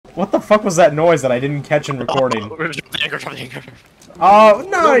What the fuck was that noise that I didn't catch in recording? No, No,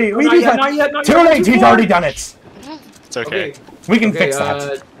 we not just yet, not yet, not too yet, late. too He's far. already done it. It's okay. We can fix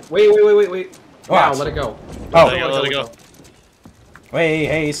that. Wait. Now, What? let it go. Oh. Let it go. Way,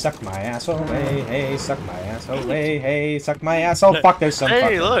 hey, suck my asshole. Way, hey, suck my asshole. Way, hey, suck my asshole. Fuck, there's some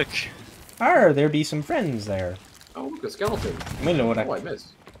Hey, fucking... look. There be some friends there. Oh, look, a skeleton. We know what Oh, I missed.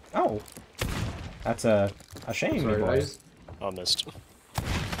 Oh. That's a shame, Sorry, me boys. I missed.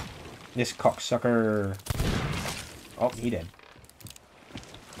 This cocksucker. Oh, he did.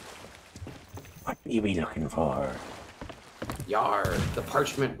 What are we looking for? Yar, the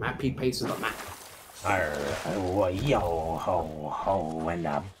parchment mappy paste of the map. Arr, oh, yo, ho, ho, and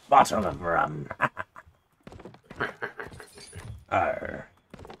a bottle of rum. Arr.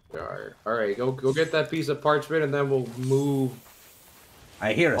 Yar. Alright, go get that piece of parchment and then we'll move.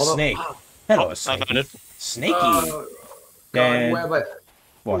 I hear a Although- snake. Hello, I snake. found it. Snaky. God, Dead. Webb,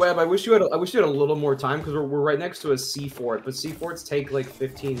 What? I wish you had a little more time because we're right next to a sea fort, but sea forts take like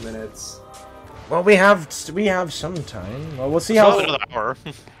 15 minutes. Well, we have some time. Well, we'll see Still how. have another hour.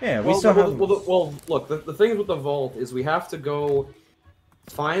 Yeah, we still have. Well, look, the thing with the vault is we have to go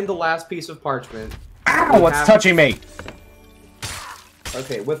find the last piece of parchment. Ow! What's touching me?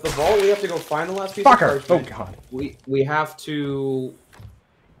 Okay, with the vault, we have to go find the last piece Fucker! of parchment. Oh god. We have to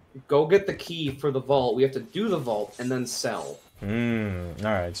go get the key for the vault. We have to do the vault and then sell.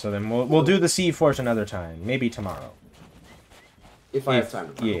 Alright, so then we'll do the sea fort another time. Maybe tomorrow. If I have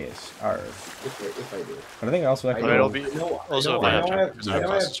time to. Yes. Arr. If I do. But I think also I can. It'll be know- also if I I have know I time have- because I I have know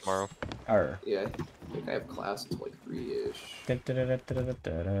I classes have- tomorrow. Arr. Yeah, I think I have class until like 3-ish.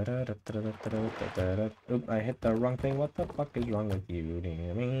 Oop, I hit the wrong thing. What the fuck is wrong with you?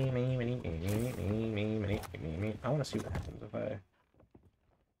 I want to see what happens if I...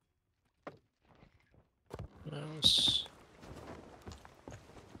 Yes.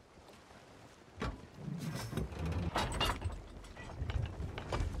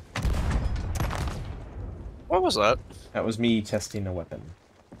 What was that? That was me testing a weapon.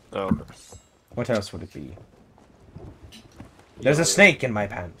 Oh. What else would it be? There's a snake in my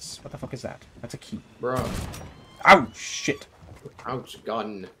pants. What the fuck is that? That's a key. Bro. Ow, shit. Ouch,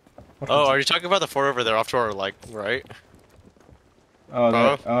 gun. Oh, are you talking about the fort over there off to our, like, right? Oh,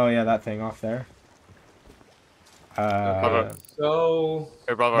 Bravo? oh yeah, that thing off there. So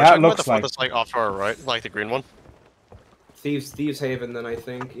Hey, brother, are That you talking about looks the fort like- that's, like, off to our right? Like the green one? Thieves Haven, then I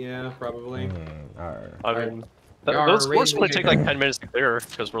think. Yeah, probably. Arr. I mean, Yar, those forts raising only take, like, chicken. 10 minutes to clear,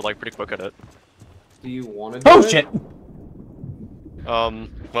 because we're, like, pretty quick at it. Do you want to do Oh it? shit! Well,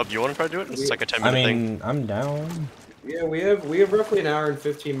 do you want to try to do it? It's like a 10-minute I thing. mean, I'm down. Yeah, we have roughly an hour and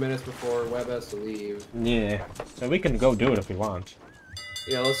 15 minutes before Webb has to leave. Yeah, so we can go do it if we want.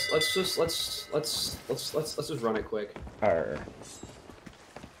 Yeah, let's just run it quick. Arr.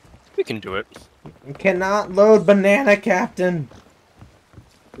 We can do it. Cannot load banana, Captain.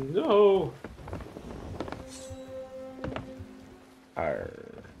 No. Arr.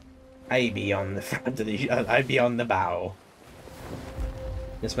 I be on the front of the. I be on the bow.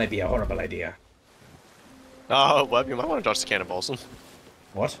 This might be a horrible idea. Webb, you might want to dodge the cannonballs.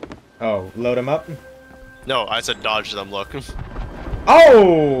 What? Oh, load them up. No, I said dodge them, look.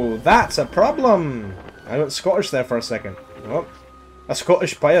 Oh, that's a problem. I went Scottish there for a second. Oh, a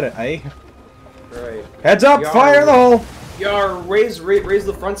Scottish pirate, eh? Right. Heads up! Yar. Fire in the hole! Yar, raise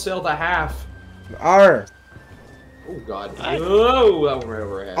the front sail to half. Arr! Oh god. Oh, that went right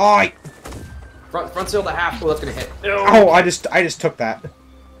over our head. Oi! Front sail to half. Oh, that's gonna hit. Oh, I just took that.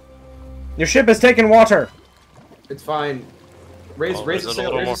 Your ship is taking water. It's fine. Raise Oh, the raise it a sail.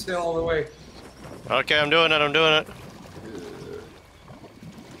 little Raise more. the sail all the way. Okay, I'm doing it, I'm doing it.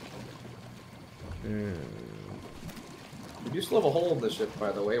 We do still have a hole in the ship,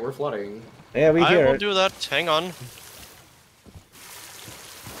 by the way. We're flooding. Yeah, we I hear will it. do that, hang on.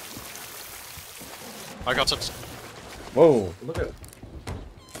 I got it. Whoa.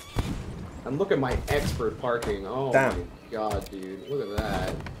 And look at my expert parking. Oh Damn. my god, dude. Look at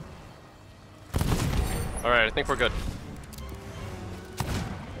that. Alright, I think we're good.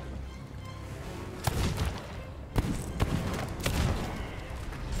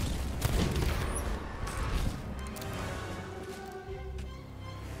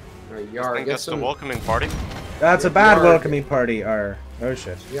 Alright, I Yar, think get that's the some. welcoming party. That's a Yep, bad Yar. welcoming party. Arr. Oh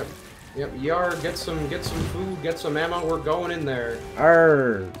shit. Yep. Yep, Yar, get some food, get some ammo. We're going in there.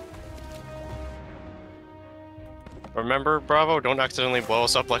 Arr. Remember, Bravo, don't accidentally blow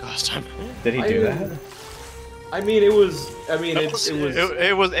us up like last time. Did he I do mean, that? I mean, it was. I mean,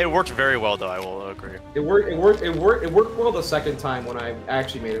 It worked very well, though. I will agree. It worked well the second time when I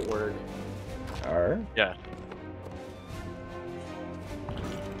actually made it work. Arr. Yeah.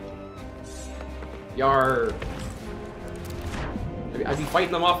 Yar. I'd be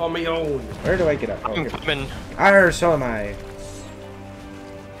fighting them off on my own. Where do I get up? Oh, I'm here. coming. Arr, so am I.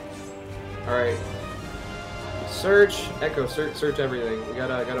 Alright. Search, Echo, search everything. We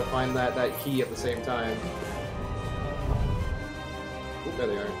gotta find that key at the same time. Oop, there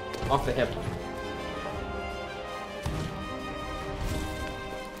they are. Off the hip.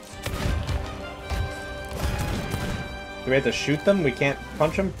 Do we have to shoot them? We can't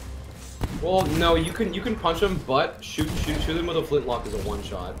punch them? Well, no, you can punch them, but shoot them with a flintlock is a one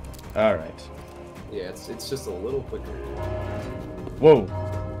shot. Alright. Yeah, it's just a little quicker. Whoa.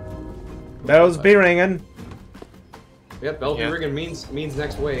 Bells be ringing. Yep, bells be ringing means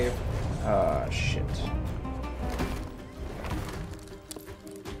next wave. Ah, shit.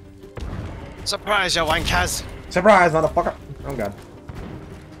 Surprise, you wankers! Surprise, motherfucker! Oh god.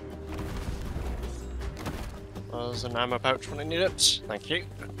 There's an ammo pouch when I need it. Thank you.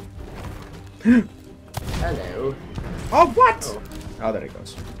 Hello. Oh, what? Oh. Oh, there it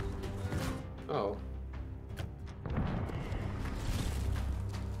goes. Oh.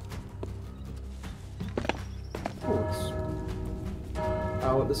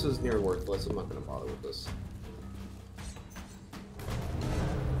 Oh, this is near worthless. I'm not gonna bother with this.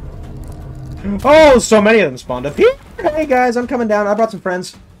 Oh, so many of them spawned up here. Hey guys, I'm coming down. I brought some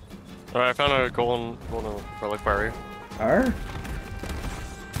friends. Alright, I found a golden relic berry. Arr.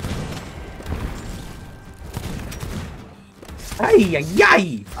 Ay, ay,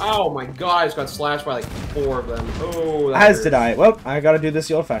 ay! Oh my god, I just got slashed by like 4 of them. Oh, that As hurt. did I. Well, I gotta do this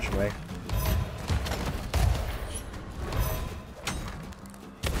the old-fashioned way.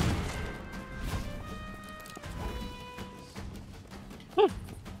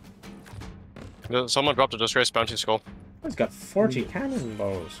 Someone dropped a disgraced bounty skull. He's got 40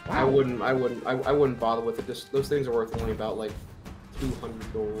 cannonballs. Wow. I wouldn't bother with it. Those things are worth only about like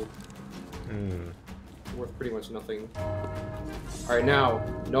 200 gold. Worth pretty much nothing. All right, now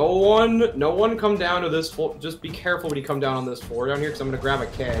no one come down to this floor. Just be careful when you come down on this floor down here, because I'm gonna grab a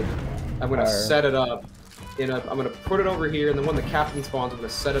keg. I'm gonna set it up. I'm gonna put it over here, and then when the captain spawns, I'm gonna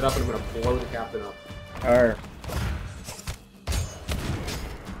set it up and I'm gonna blow the captain up. Arr.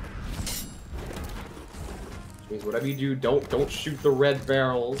 Which means whatever you do, don't shoot the red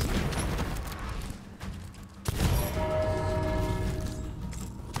barrels.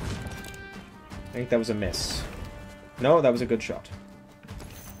 I think that was a miss. No, that was a good shot.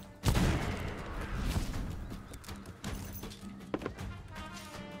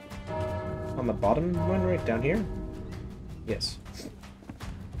 On the bottom one, right down here? Yes.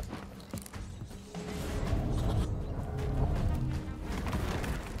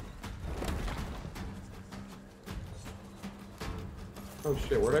 Oh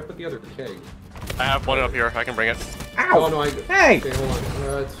shit, where did I put the other keg? I have one up here. I can bring it. Ow! Oh no, Hey! Okay, hold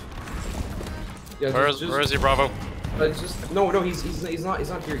on. Yeah, Where is he, Bravo? No, he's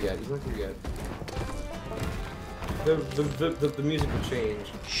not here yet. He's not here yet. The music will change.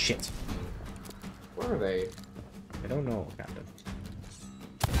 Shit. Where are they? I don't know, Captain.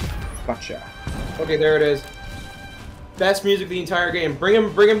 Gotcha. Okay, there it is. Best music of the entire game. Bring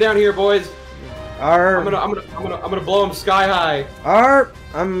him down here, boys. Arr. I'm gonna blow him sky high. Arr.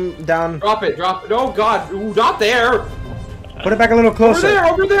 I'm down. Drop it. Oh god, ooh, not there. Put it back a little closer.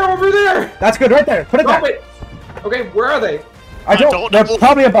 Over there. That's good, right there. Put it Drop back. it. Okay, where are they? I don't. They're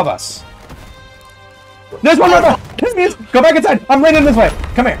probably above us. There's one more. Go back inside. I'm right in this way.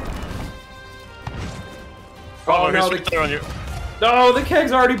 Come here. Oh no, he's right there on you. No, the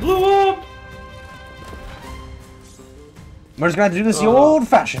kegs already blew up. We're just gonna have to do this the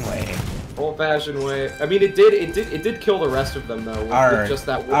old-fashioned way. Old-fashioned way. I mean, it did kill the rest of them though. With just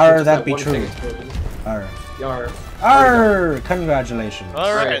that. That'd be true. Arr. Yar. Arr. Congratulations.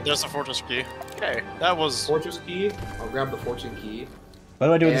 Alright, there's the fortress key. Okay, that was... Fortress key. I'll grab the fortune key. What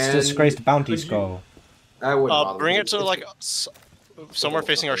do I do with this And disgraced bounty could you- skull? I wouldn't bother bring with it to, like, somewhere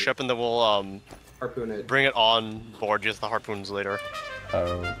facing our ship, and then we'll, harpoon it. bring it on board, use the harpoons later.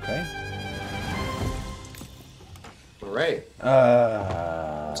 Okay. Alright.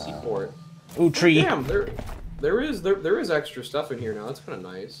 Seaport. Ooh, tree. Damn, there is extra stuff in here now. That's kind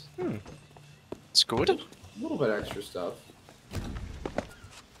of nice. It's good. A little bit extra stuff.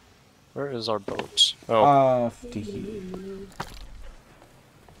 Where is our boat? Oh.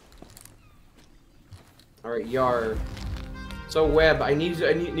 Alright, Yar. So Webb, I need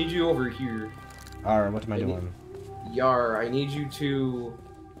you over here. Alright, what am I doing? Yar, I need you to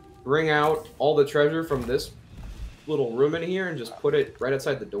bring out all the treasure from this little room in here and just put it right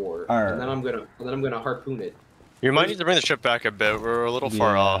outside the door. Alright. And then I'm gonna harpoon it. You might need to bring the ship back a bit. We're a little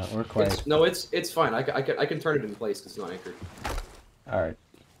far off. We're quite. It's fine. I can turn it in place because it's not anchored. Alright.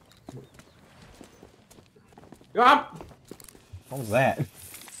 Ah! What was that?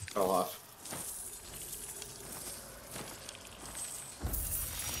 Fell off.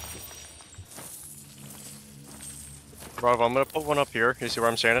 Bravo, I'm gonna put one up here. You see where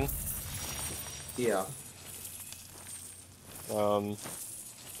I'm standing? Yeah. I'll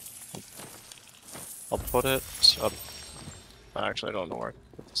put it up. Actually, I don't know where I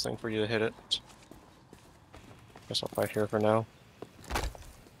put this thing for you to hit it. Guess I'll fight here for now.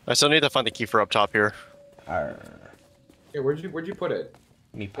 I still need to find the key for up top here. Arr. Yeah, where'd you put it?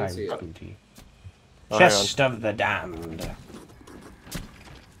 Me Let's see pirate it. booty. Oh, hang Chest of the damned.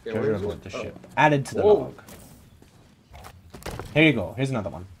 Yeah, Treasure where is aboard it? the Oh. ship. Added to the Whoa. log. Here you go. Here's another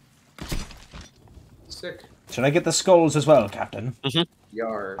one. Sick. Should I get the skulls as well, Captain?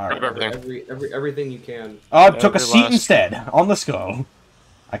 Yar. Alright. Grab everything. Everything you can. Oh, I took a Every seat last- instead on the skull.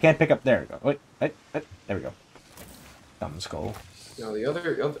 I can't pick up. There we go. Wait. There we go. Dumb skull. Now the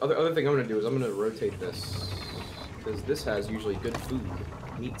other thing I'm gonna do is I'm gonna rotate this because this has usually good food,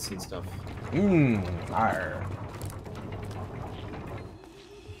 meats and stuff. Arr.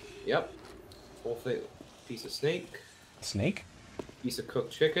 Yep. Whole thing. Piece of snake. Snake? Piece of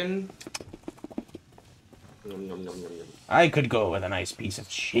cooked chicken. Nom, nom, nom, nom, nom. I could go with a nice piece of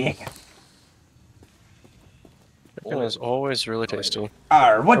chicken. Chicken is always really tasty.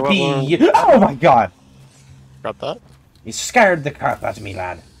 Arr, what Oh, be? Oh my god! Grab that. You scared the crap out of me,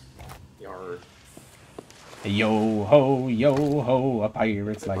 lad. Yar. Yo ho, a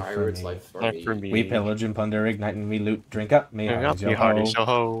pirate's life Pirate's for me. life for Not me. for me. We pillage and plunder, ignite and we loot. Drink up, me Hang hearties, up, yo you hearties, ho. yo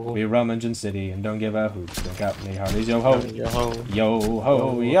ho. We rummage in city and don't give a hoot. Drink up, me hearties, yo ho. Yo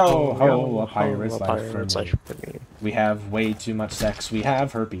ho. Yo ho, a pirate's a life for pirate's me. life for me. We have way too much sex. We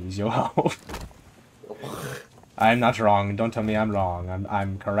have herpes, yo ho. I'm not wrong. Don't tell me I'm wrong.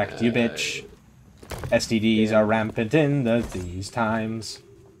 I'm correct, you bitch. STDs are rampant in these times.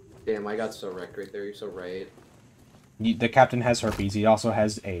 Damn, I got so wrecked right there. You're so right. The captain has herpes. He also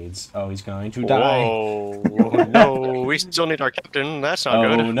has AIDS. Oh, he's going to die. Whoa. No, we still need our captain. That's not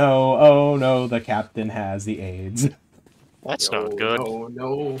Oh good. no, oh no, the captain has the AIDS. That's Yo, not good. No,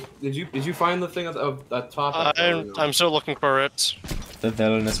 no. Did you find the thing at the top? I'm still looking for it. The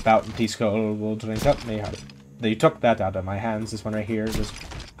villainous bounty skull will drink up me heart. They took that out of my hands. This one right here was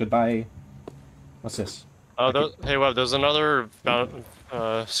goodbye. What's this? Oh, hey, Web, there's another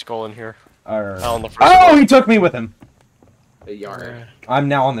skull in here. On the first Oh, floor. he took me with him. A yard. I'm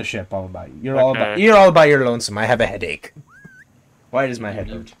now on the ship. All about you. Okay. You're all by your lonesome. I have a headache. Why does my head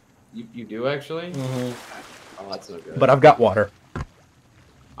hurt? You do actually? Mm-hmm. Oh, that's no good. But I've got water.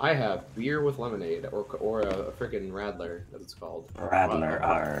 I have beer with lemonade, or a freaking radler, as it's called. Radler,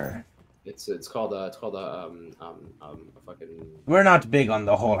 arr. It's called a fucking We're not big on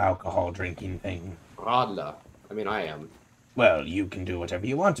the whole alcohol drinking thing. radler. I mean, I am. Well, you can do whatever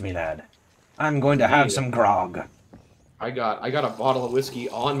you want, me lad. I'm going to have some grog. I got a bottle of whiskey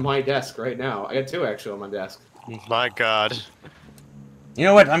on my desk right now. I got two actually on my desk. My god. You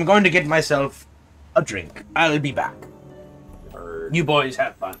know what? I'm going to get myself a drink. I'll be back. Yar, You boys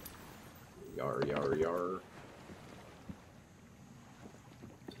have fun. yar, yar, yar.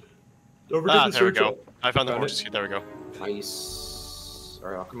 There we go. I found the Found horse's key. There we go. Nice.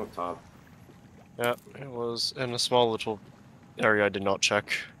 Alright, I'll come up top. Yeah, it was in a small little area I did not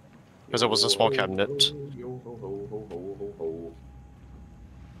check. Because it was a small cabinet. Yo, ho, ho, ho, ho, ho, ho.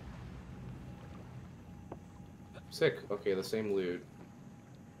 Sick. Okay, the same loot.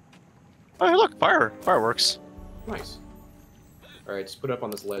 Oh, hey, look, fireworks. Nice. Alright, just put it up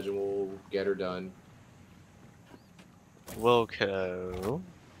on this ledge and we'll get her done. Wilco.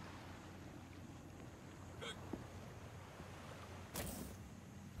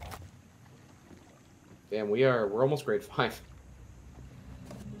 Damn, we're almost grade 5.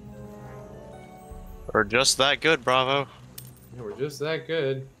 We're just that good, Bravo. Yeah, we're just that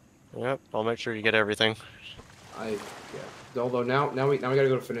good. Yep, I'll make sure you get everything. Yeah. Although now we gotta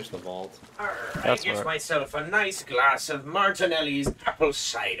go to finish the vault. I That's get right. myself a nice glass of Martinelli's apple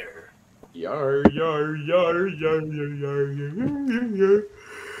cider. Yar yar yar yar yar yar yar yar.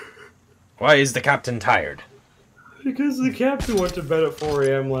 Why is the captain tired? Because the captain went to bed at 4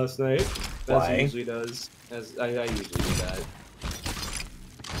 a.m. last night. As Why? he usually does. As I usually do that.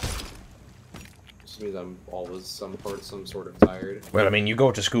 Just means I'm always some sort of tired. Well, I mean, you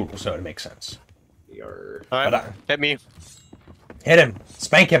go to school, so it makes sense. Yar. Alright, But, hit me. Hit him!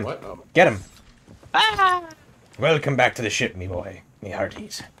 Spank him! What? Oh. Get him! Ah! Welcome back to the ship, me boy. Me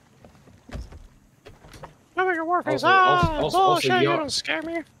hearties. Show me your war face. Also, Bullshit, you y'all- don't scare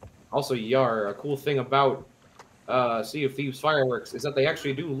me. Also, Yar, a cool thing about Sea of Thieves fireworks is that they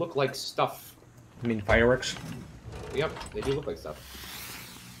actually do look like stuff. You mean fireworks? Yep, they do look like stuff.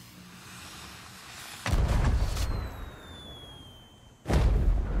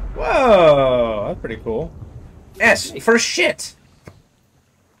 pretty cool. S for shit!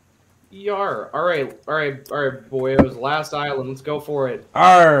 Yar. Alright, boyos. Last island, let's go for it.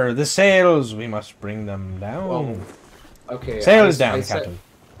 Arr, the sails! We must bring them down. Whoa. Okay. Sails down, Captain.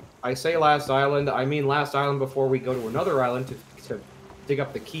 I say last island, I mean last island before we go to another island to dig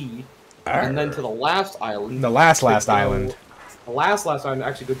up the key. Arr. And then to the last island. The last island. The last island to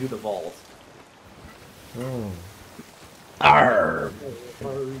actually go do the vault. Oh. Arr!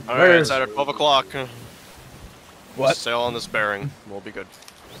 Alright, it's at 12 o'clock. What? Sail on this bearing. We'll be good.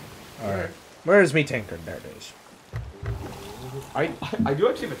 Alright. Where's me tankard? There it is. I do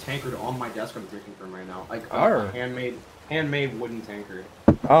actually have a tankard on my desk I'm drinking from right now. Like Arr. a handmade wooden tankard.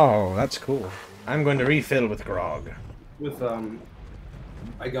 Oh, that's cool. I'm going to refill with grog. With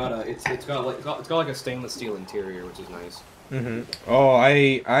I got a it's got like a stainless steel interior, which is nice. Oh,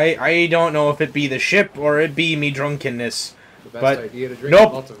 I don't know if it be the ship or it be me drunkenness. The best but idea to drink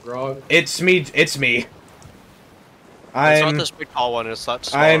nope. lots of grog. It's me. It's not this big tall one. It's that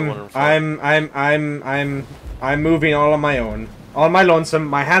smaller one in front. I'm moving all on my own, all my lonesome.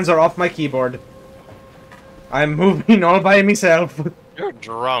 My hands are off my keyboard. I'm moving all by myself. You're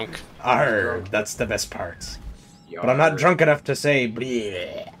drunk. Arr, that's the best part. Yar. But I'm not drunk enough to say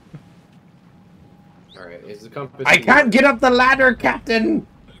bleh. Alright, is the compass I here? can't get up the ladder, Captain.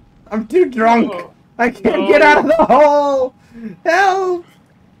 I'm too drunk. No. I can't get out of the hole. Help!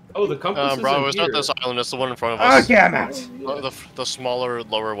 Oh, the compass is bro, in it's here. not this island. It's the one in front of us. Okay, I'm out. The smaller,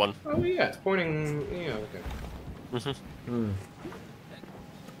 lower one. Oh yeah, it's pointing. Yeah, okay.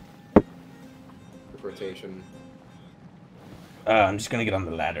 Rotation. I'm just gonna get on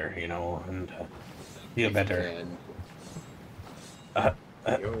the ladder, you know, and feel better. And... Uh,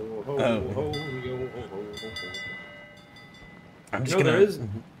 Yo ho ho, yo ho ho ho. I'm just You know, gonna.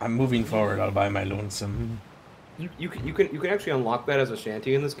 I'm moving forward all by my lonesome. You can actually unlock that as a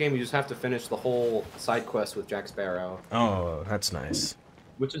shanty in this game. You just have to finish the whole side quest with Jack Sparrow. Oh, that's nice.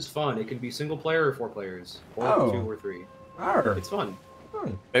 Which is fun. It can be single player or 4 players, or Oh. 2 or 3. Arr. It's fun.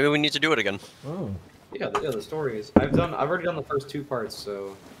 Maybe we need to do it again. Oh. Yeah, the story is. I've already done the first 2 parts,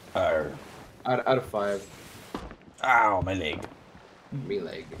 so Arr. out of 5. Ow, my leg. Me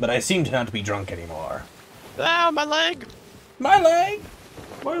leg. But I seem to not be drunk anymore. Ah, my leg! My leg!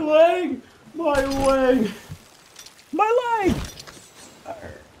 My leg! My leg! My leg!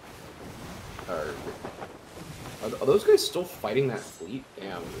 Arr. Are those guys still fighting that fleet?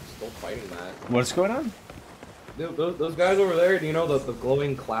 Damn, they're still fighting that. What's going on? Those guys over there, do you know the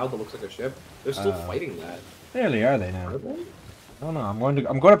glowing cloud that looks like a ship? They're still fighting that. Really, are they now? Are they? I don't know. I'm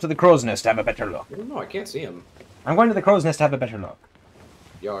going up to the crow's nest to have a better look. I don't know, I can't see them. I'm going to the crow's nest to have a better look.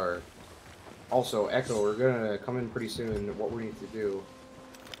 Yar. Also, Echo, we're gonna come in pretty soon. What we need to do.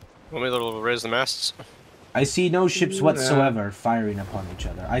 Want me to raise the masts? I see no ships whatsoever firing upon each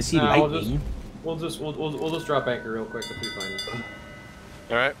other. I see lightning. We'll just drop anchor real quick if we find it.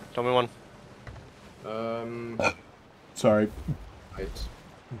 Alright, tell me one. Sorry. Right.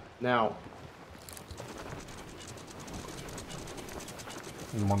 Now.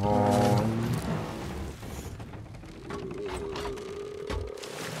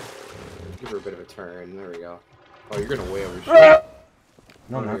 Give her a bit of a turn. There we go. Oh, you're gonna way overshoot.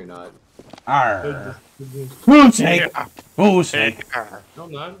 No, you're not. Arr. Bull snake! Bull snake! No,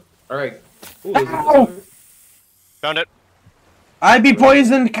 I'm not. Alright. Ooh, Ow! Found it. I be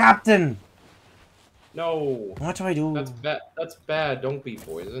poisoned, Captain! No. What do I do? That's bad. That's bad. Don't be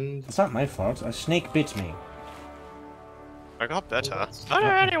poisoned. It's not my fault. A snake bit me. I got better.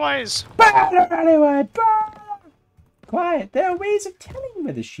 Anyways. Better anyway! Quiet. There are ways of telling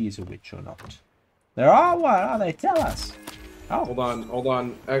whether she is a witch or not. There are what? Oh, they tell us. Oh. Hold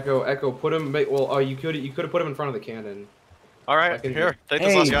on. Echo, put him. Well, you could have put him in front of the cannon. All right, here, take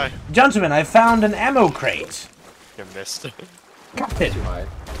this last guy. Gentlemen, I found an ammo crate. You missed. Captain. Too high.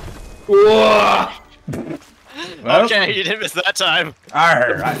 Well, okay, you didn't miss that time.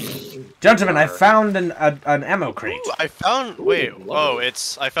 Arr. Gentlemen, I found an ammo crate. Ooh, I found. Wait. Oh, I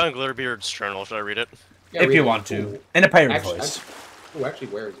found Glitterbeard's journal. Should I read it? Yeah, If you want to, in a pirate actually, voice. Actually,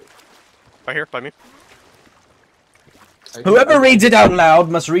 where is it? Right here, by me. Whoever reads it out loud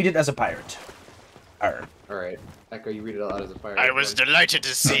must read it as a pirate. Arr. Alright. Echo, you read it out loud as a pirate. I was delighted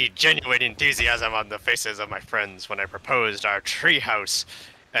to see genuine enthusiasm on the faces of my friends when I proposed our treehouse,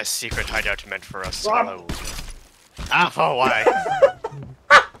 a secret hideout meant for us alone. Alpha, why?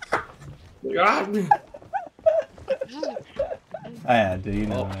 God. I had to, you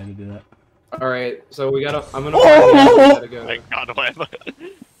know, I had to do that. Alright, so we gotta. I'm gonna. Go. Thank God, why?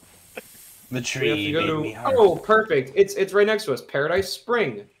 The We tree have to made go me to. hard. Oh, perfect. It's right next to us. Paradise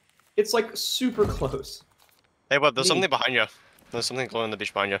Spring. It's like super close. Hey, what? There's something behind you. There's something glowing on the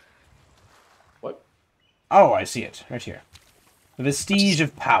beach behind you. What? Oh, I see it. Right here. The vestige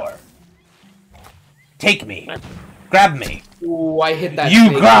of power. Take me. Grab me. Ooh, I hit that. You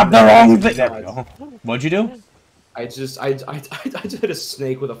snake grabbed the and wrong that- thing. There we go. What'd you do? I just hit a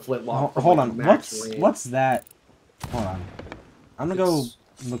snake with a flintlock. Hold like on. max range. What's that? Hold on. I'm gonna go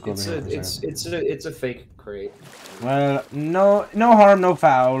look over It's here. a, for a second. it's a fake crate. Well, no harm, no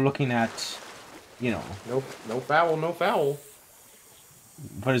foul. Looking at, you know. No foul, no foul.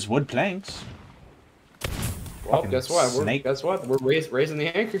 But it's wood planks. Well, Fucking guess what? snake. Guess what? We're raising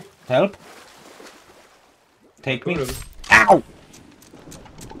the anchor. Help. Take me. Harpoon Ow!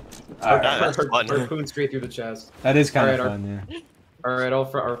 that's fun. Harpoon straight through the chest. That is kind of Alright, fun, yeah. Alright,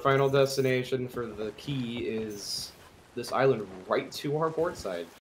 our final destination for the key is this island right to our port side.